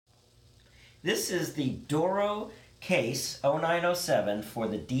This is the DORO case 0907 for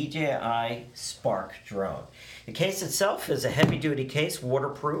the DJI Spark drone. The case itself is a heavy-duty case,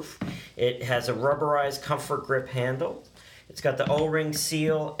 waterproof. It has a rubberized comfort grip handle. It's got the O-ring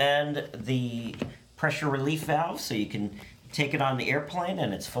seal and the pressure relief valve, so you can take it on the airplane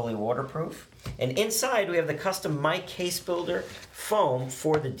and it's fully waterproof. And inside we have the custom MyCaseBuilder foam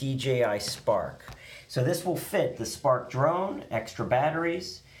for the DJI Spark. So this will fit the Spark drone, extra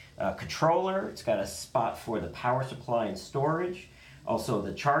batteries, controller. It's got a spot for the power supply and storage, also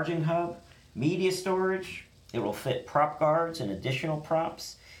the charging hub, media storage. It will fit prop guards and additional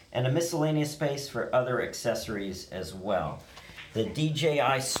props, and a miscellaneous space for other accessories as well. The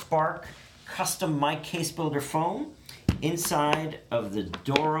DJI Spark custom MyCaseBuilder foam inside of the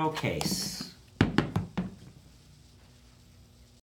DORO case.